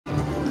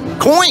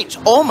Coins!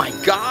 Oh my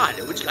god!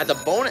 We just got the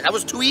bonus. That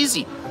was too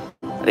easy.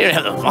 I didn't even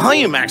have the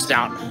volume maxed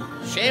out.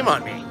 Shame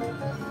on me.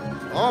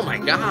 Oh my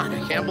god! I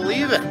can't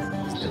believe it.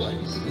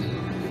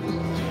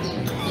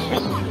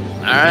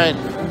 All right,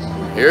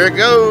 here it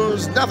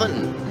goes.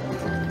 Nothing.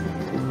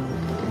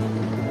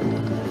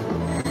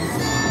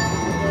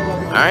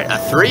 All right, a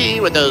 3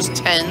 with those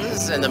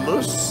 10s and the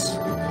moose.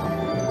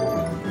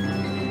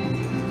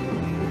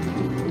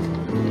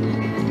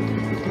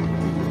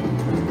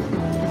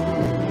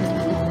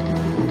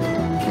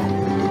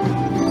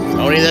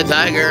 Tony the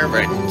Tiger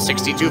for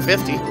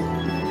 62.50.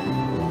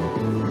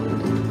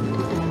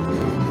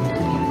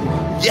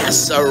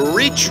 Yes, a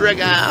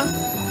retrigger.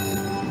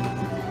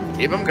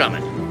 Keep them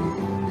coming.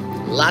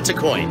 Lots of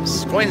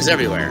coins. Coins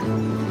everywhere.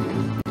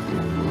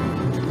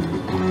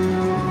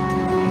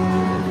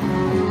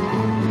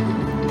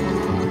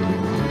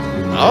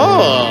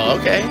 Oh,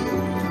 okay.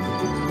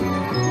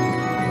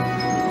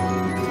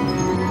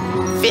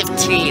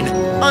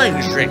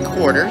 1,500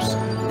 quarters.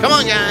 Come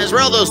on, guys.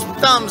 Roll those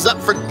thumbs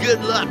up for good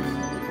luck.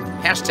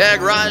 Hashtag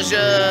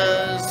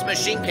Raja's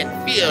machine can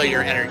feel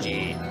your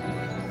energy.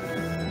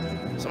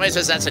 Somebody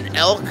says that's an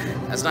elk.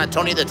 That's not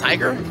Tony the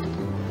Tiger.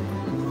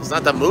 It's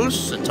not the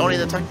moose and Tony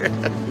the Tiger.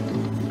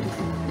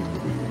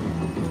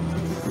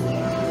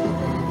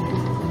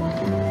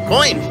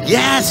 Coin.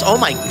 Yes. Oh,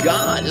 my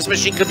God. This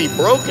machine could be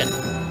broken.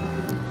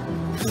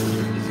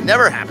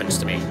 Never happens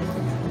to me.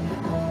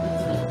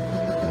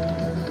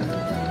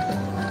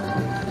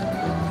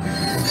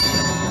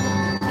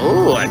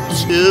 Oh, a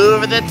 2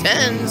 for the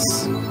 10s.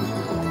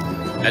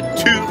 A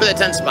 2 for the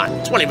 10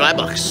 spot. 25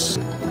 bucks.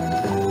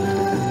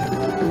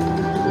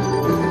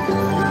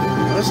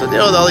 What's the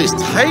deal with all these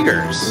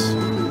tigers?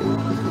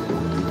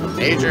 A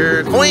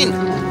major coin.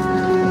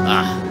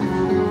 Ah.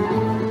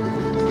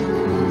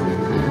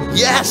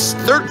 Yes,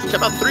 third. How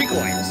about 3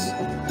 coins?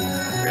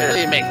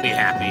 Really make me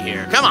happy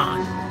here. Come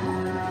on.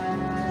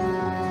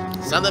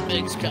 Something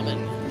big's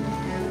coming.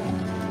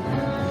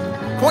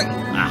 Coin.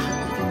 Ah.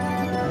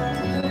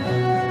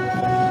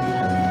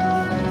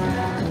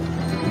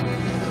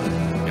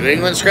 New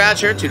England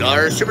Scratcher,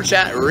 $2 super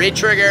chat.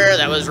 Retrigger.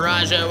 That was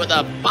Raja with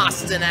a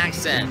Boston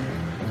accent.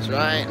 That's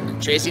right.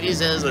 Tracy D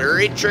says,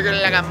 retrigger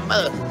like a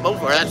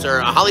mofo. That's or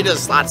Holly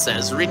Does Slot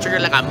says,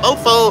 retrigger like a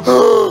mofo.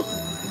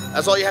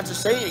 That's all you have to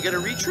say. You get a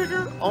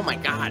retrigger? Oh my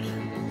God.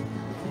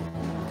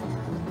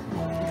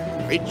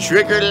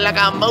 Retrigger like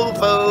a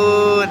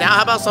mofo. Now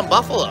how about some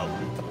buffalo?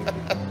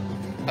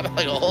 How about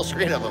like a whole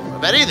screen of them?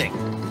 Of anything.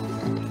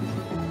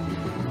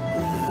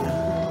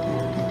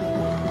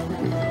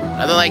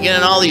 Nothing like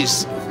getting all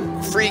these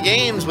free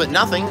games with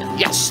nothing.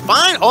 Yes,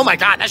 fine. Oh my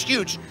God, that's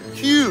huge.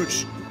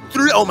 Huge.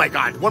 3. Oh my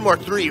God, one more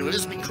 3.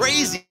 This would be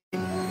crazy.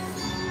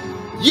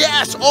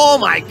 Yes, oh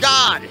my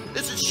God.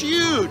 This is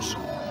huge.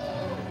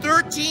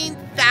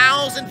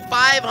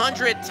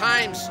 13,500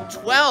 times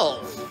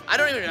 12. I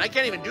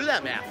can't even do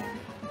that math.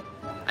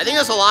 I think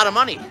that's a lot of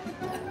money.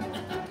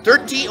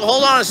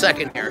 Hold on a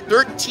second here.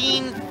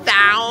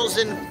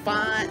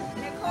 13,005.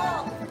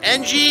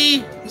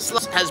 NG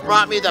has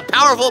brought me the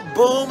powerful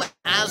boom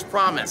as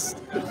promised.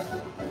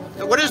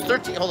 What is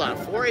 13? Hold on.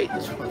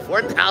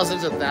 4,000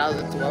 is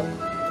 1,000, 12.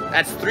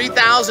 That's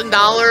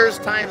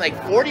 $3,000 times like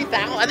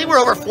 40,000. I think we're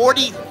over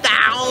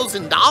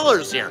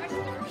 $40,000 here.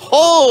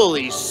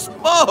 Holy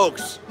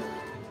smokes!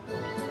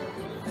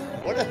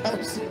 What the hell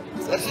is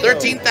that's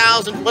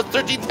 13,000. What's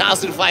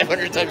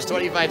 13,500 times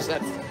 25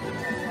 cents?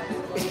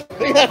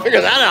 We gotta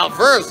figure that out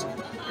first.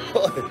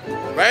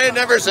 Brandon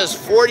Never says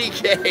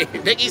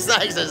 40K. Nikki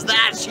Sykes says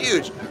that's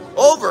huge.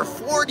 Over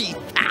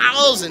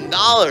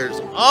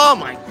 $40,000. Oh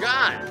my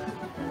God.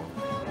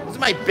 This is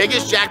my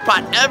biggest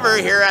jackpot ever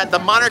here at the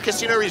Monarch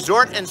Casino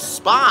Resort and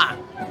Spa.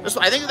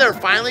 I think they're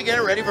finally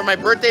getting ready for my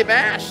birthday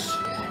bash.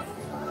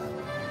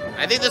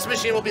 I think this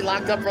machine will be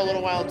locked up for a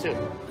little while too.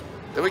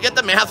 Did we get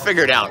the math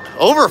figured out?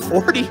 Over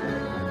 40?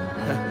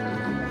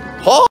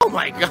 Oh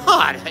my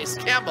God, I just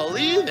can't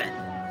believe it.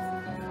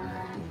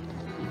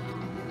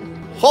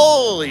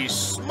 Holy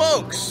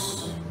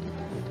smokes.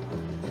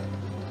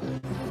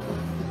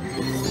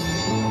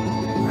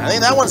 I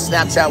think that one's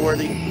Snapchat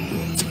worthy.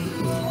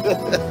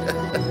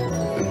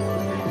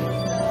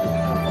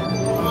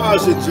 I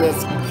should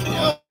just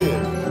kill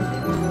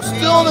it.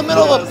 Still in the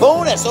middle of a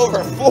bonus,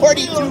 over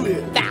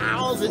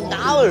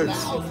 $42,000.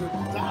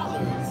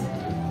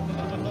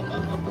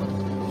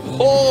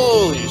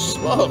 Holy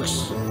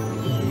smokes.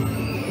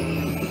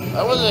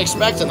 I wasn't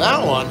expecting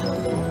that one.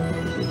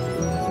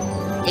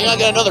 Think I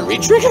got another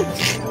retrigger?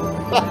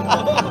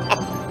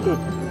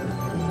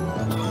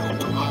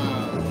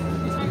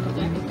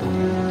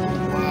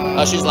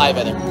 Oh, she's live,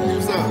 I think.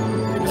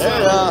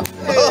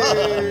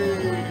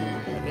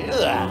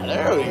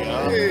 There we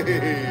go.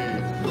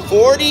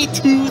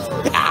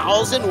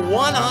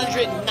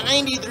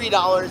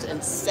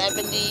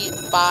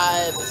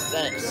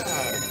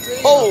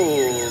 $42,193.75.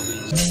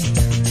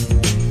 Holy.